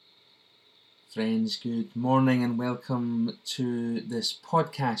Friends, good morning and welcome to this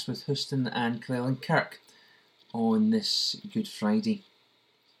podcast with Houston and Clellan Kirk on this Good Friday.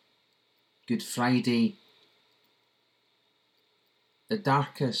 Good Friday, the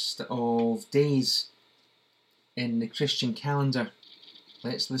darkest of days in the Christian calendar.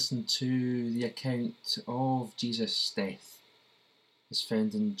 Let's listen to the account of Jesus' death. It's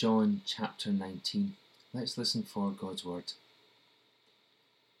found in John chapter 19. Let's listen for God's word.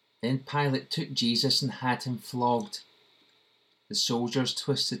 Then Pilate took Jesus and had him flogged. The soldiers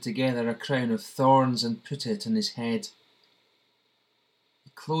twisted together a crown of thorns and put it on his head.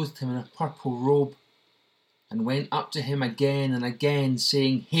 They clothed him in a purple robe and went up to him again and again,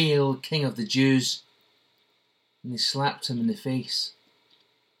 saying, "Hail, King of the Jews!" And they slapped him in the face.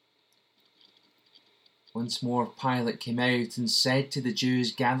 Once more Pilate came out and said to the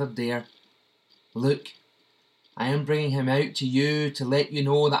Jews gathered there, "Look, I am bringing him out to you to let you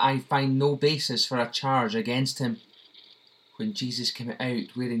know that I find no basis for a charge against him." When Jesus came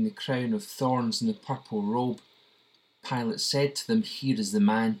out wearing the crown of thorns and the purple robe, Pilate said to them, "Here is the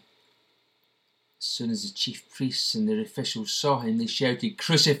man." As soon as the chief priests and their officials saw him, they shouted,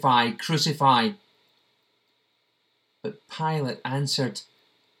 "Crucify! Crucify!" But Pilate answered,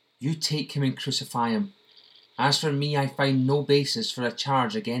 "You take him and crucify him. As for me, I find no basis for a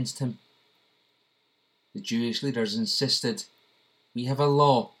charge against him." The Jewish leaders insisted, "We have a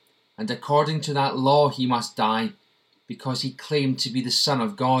law, and according to that law he must die, because he claimed to be the Son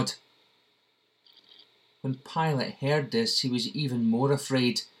of God." When Pilate heard this, he was even more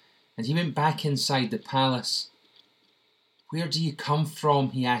afraid, and he went back inside the palace. "Where do you come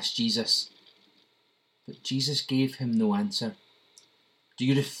from?" he asked Jesus. But Jesus gave him no answer. "Do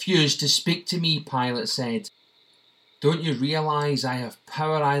you refuse to speak to me?" Pilate said. "Don't you realize I have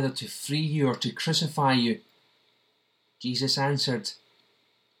power either to free you or to crucify you?" Jesus answered,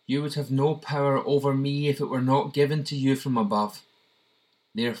 "You would have no power over me if it were not given to you from above.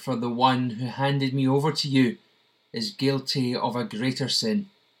 Therefore the one who handed me over to you is guilty of a greater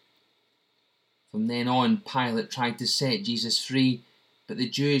sin." From then on, Pilate tried to set Jesus free, but the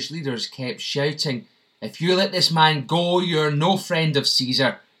Jewish leaders kept shouting, "If you let this man go, you are no friend of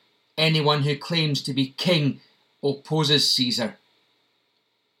Caesar. Anyone who claims to be king opposes Caesar."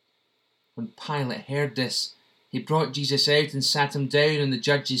 When Pilate heard this, he brought Jesus out and sat him down on the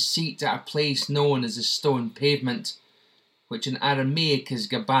judge's seat at a place known as the Stone Pavement, which in Aramaic is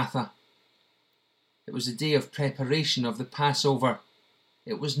Gabbatha. It was the day of preparation of the Passover.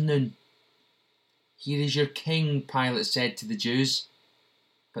 It was noon. "Here is your king," Pilate said to the Jews.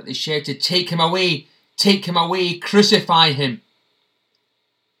 But they shouted, "Take him away! Take him away! Crucify him!"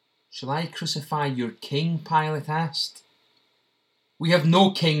 "Shall I crucify your king?" Pilate asked. "We have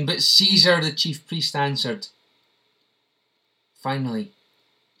no king but Caesar," the chief priest answered. Finally,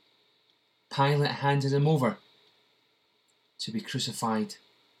 Pilate handed him over to be crucified.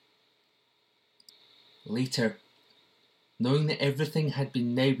 Later, knowing that everything had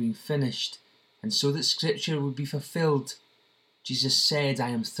now been finished, and so that scripture would be fulfilled, Jesus said, "I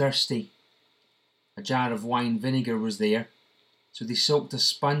am thirsty." A jar of wine vinegar was there, so they soaked a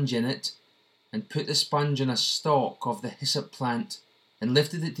sponge in it and put the sponge on a stalk of the hyssop plant and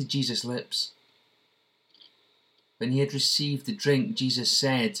lifted it to Jesus' lips. When he had received the drink, Jesus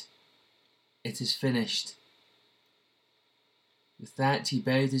said, "It is finished." With that, he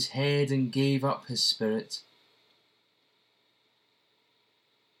bowed his head and gave up his spirit.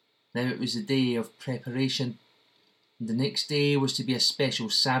 Now it was the day of preparation, and the next day was to be a special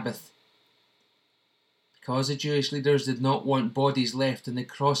Sabbath. Because the Jewish leaders did not want bodies left on the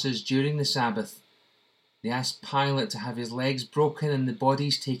crosses during the Sabbath, they asked Pilate to have his legs broken and the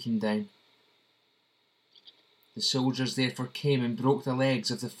bodies taken down. The soldiers therefore came and broke the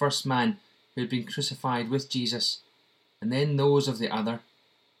legs of the first man who had been crucified with Jesus, and then those of the other.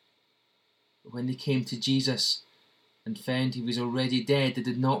 But when they came to Jesus and found he was already dead, they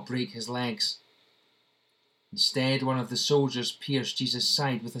did not break his legs. Instead, one of the soldiers pierced Jesus'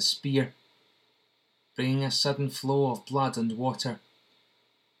 side with a spear, bringing a sudden flow of blood and water.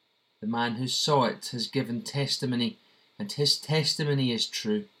 The man who saw it has given testimony, and his testimony is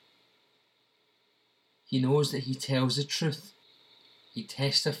true. He knows that he tells the truth. He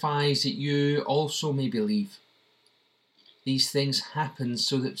testifies that you also may believe. These things happened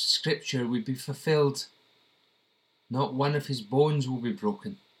so that scripture would be fulfilled. Not one of his bones will be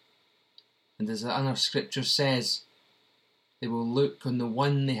broken. And as the other scripture says, they will look on the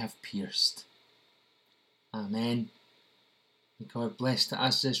one they have pierced. Amen. May God bless to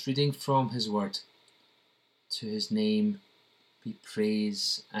us this reading from his word. To his name be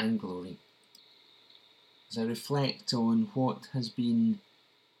praise and glory. As I reflect on what has been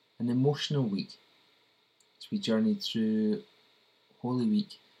an emotional week as we journeyed through Holy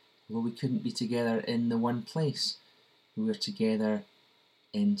Week. Although we couldn't be together in the one place, we were together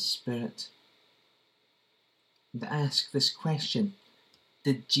in spirit. And ask this question: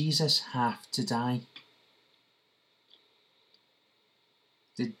 did Jesus have to die?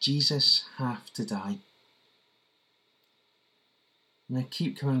 Did Jesus have to die? And I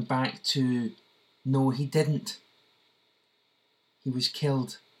keep coming back to, no, he didn't. He was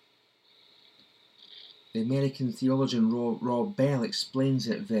killed. The American theologian Rob Bell explains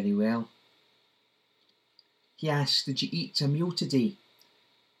it very well. He asks, did you eat a meal today?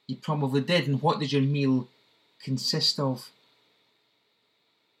 You probably did, and what did your meal consist of?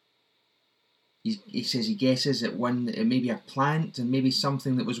 He says he guesses it may be a plant and maybe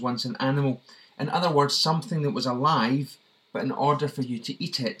something that was once an animal. In other words, something that was alive, but in order for you to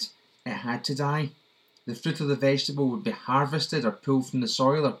eat it, it had to die. The fruit of the vegetable would be harvested or pulled from the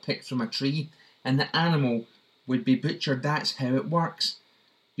soil or picked from a tree, and the animal would be butchered. That's how it works.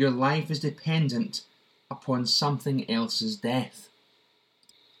 Your life is dependent upon something else's death.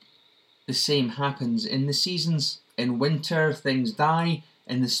 The same happens in the seasons. In winter, things die.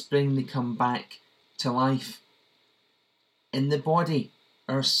 In the spring, they come back to life. In the body,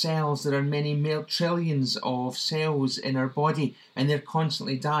 our cells, there are many trillions of cells in our body, and they're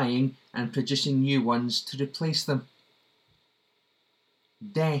constantly dying and producing new ones to replace them.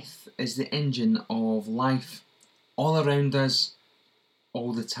 Death is the engine of life, all around us,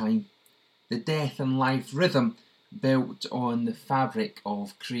 all the time. The death and life rhythm built on the fabric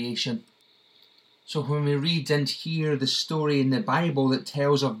of creation. So when we read and hear the story in the Bible that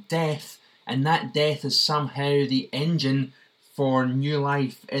tells of death, and that death is somehow the engine for new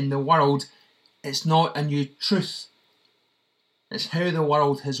life in the world, it's not a new truth. It's how the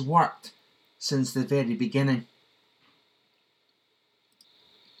world has worked since the very beginning.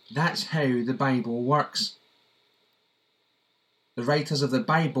 That's how the Bible works. The writers of the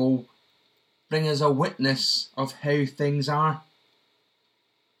Bible bring us a witness of how things are.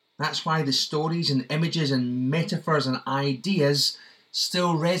 That's why the stories and images and metaphors and ideas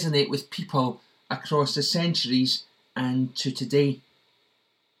still resonate with people across the centuries and to today.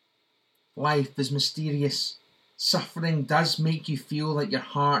 Life is mysterious. Suffering does make you feel like your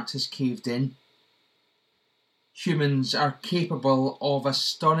heart has caved in. Humans are capable of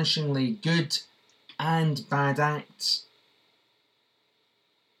astonishingly good and bad acts.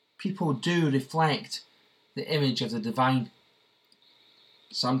 People do reflect the image of the divine.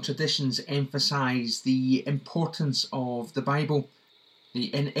 Some traditions emphasise the importance of the Bible,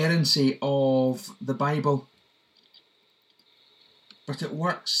 the inerrancy of the Bible. But it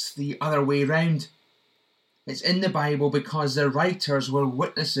works the other way round. It's in the Bible because the writers were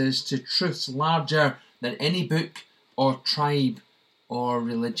witnesses to truths larger than any book or tribe or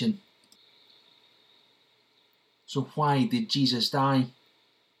religion. So why did Jesus die?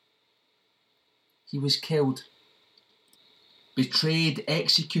 He was killed. Betrayed,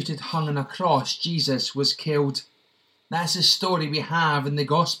 executed, hung on a cross, Jesus was killed. That's the story we have in the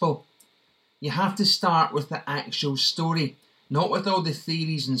gospel. You have to start with the actual story, not with all the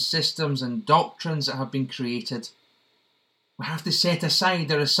theories and systems and doctrines that have been created. We have to set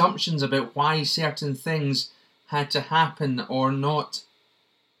aside our assumptions about why certain things had to happen or not.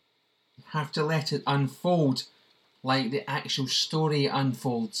 You have to let it unfold like the actual story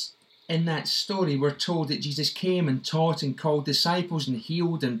unfolds. In that story, we're told that Jesus came and taught and called disciples and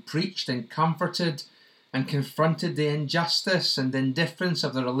healed and preached and comforted and confronted the injustice and indifference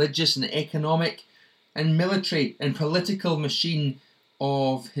of the religious and economic and military and political machine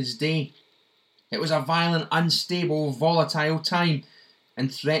of his day. It was a violent, unstable, volatile time,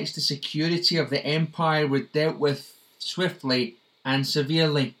 and threats to security of the empire were dealt with swiftly and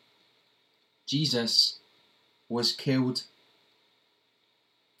severely. Jesus was killed.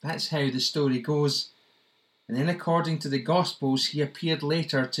 That's how the story goes. And then according to the Gospels, he appeared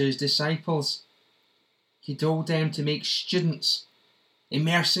later to his disciples. He told them to make students,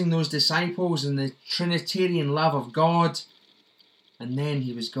 immersing those disciples in the Trinitarian love of God. And then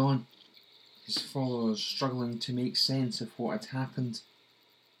he was gone. His followers struggling to make sense of what had happened.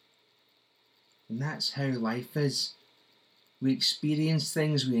 And that's how life is. We experience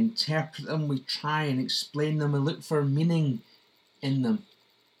things, we interpret them, we try and explain them and look for meaning in them.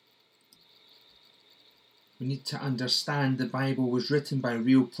 We need to understand the Bible was written by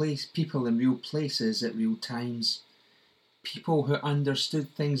real people in real places at real times. People who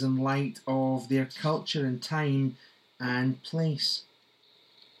understood things in light of their culture and time and place.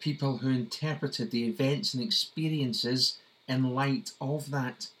 People who interpreted the events and experiences in light of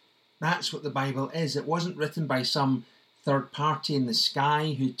that. That's what the Bible is. It wasn't written by some third party in the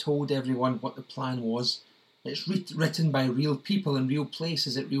sky who told everyone what the plan was. It's written by real people in real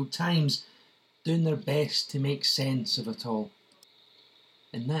places at real times, doing their best to make sense of it all.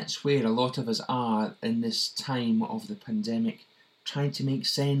 And that's where a lot of us are in this time of the pandemic, trying to make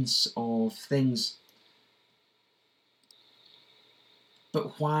sense of things.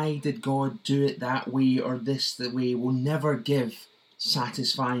 But why did God do it that way or this that way? Will never give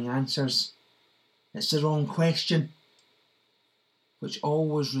satisfying answers. It's the wrong question, which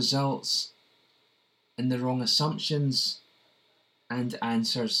always results in the wrong assumptions and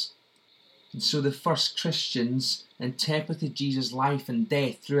answers. And so the first Christians interpreted Jesus' life and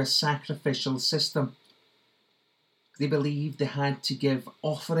death through a sacrificial system. They believed they had to give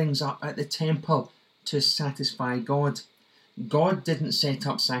offerings up at the temple to satisfy God. God didn't set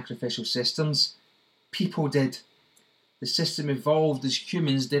up sacrificial systems, people did. The system evolved as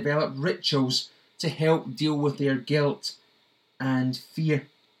humans developed rituals to help deal with their guilt and fear.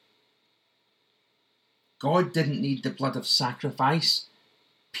 God didn't need the blood of sacrifice,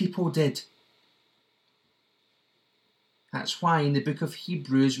 people did. That's why in the book of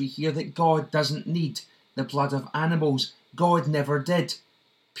Hebrews we hear that God doesn't need the blood of animals. God never did.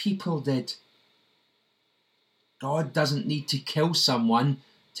 People did. God doesn't need to kill someone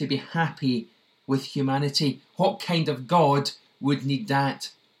to be happy with humanity. What kind of God would need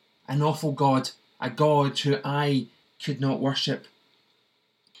that? An awful God, a God who I could not worship.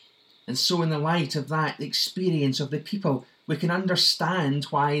 And so in the light of that experience of the people, we can understand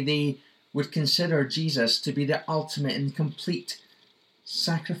why they would consider Jesus to be the ultimate and complete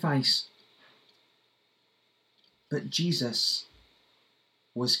sacrifice. But Jesus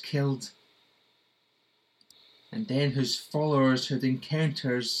was killed. And then his followers had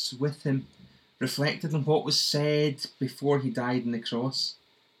encounters with him, reflected on what was said before he died on the cross.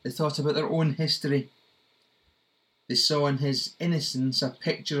 They thought about their own history. They saw in his innocence a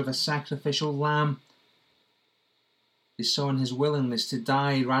picture of a sacrificial lamb. They saw in his willingness to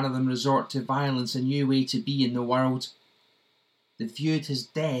die rather than resort to violence a new way to be in the world. They viewed his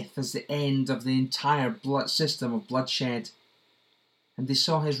death as the end of the entire system of bloodshed. And they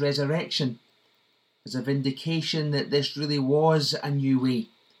saw his resurrection as a vindication that this really was a new way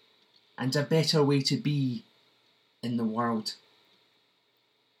and a better way to be in the world.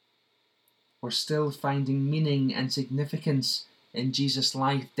 We're still finding meaning and significance in Jesus'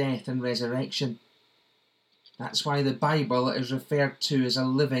 life, death and resurrection. That's why the Bible is referred to as a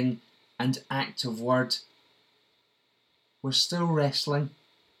living and active word. We're still wrestling.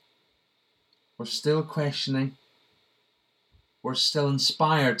 We're still questioning. We're still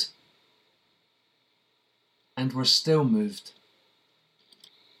inspired. And we're still moved.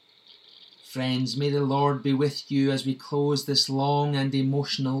 Friends, may the Lord be with you as we close this long and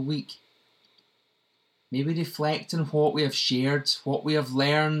emotional week. May we reflect on what we have shared, what we have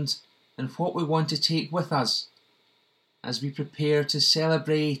learned, and what we want to take with us as we prepare to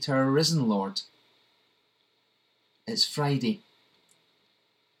celebrate our risen Lord. It's Friday,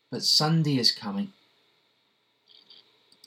 but Sunday is coming.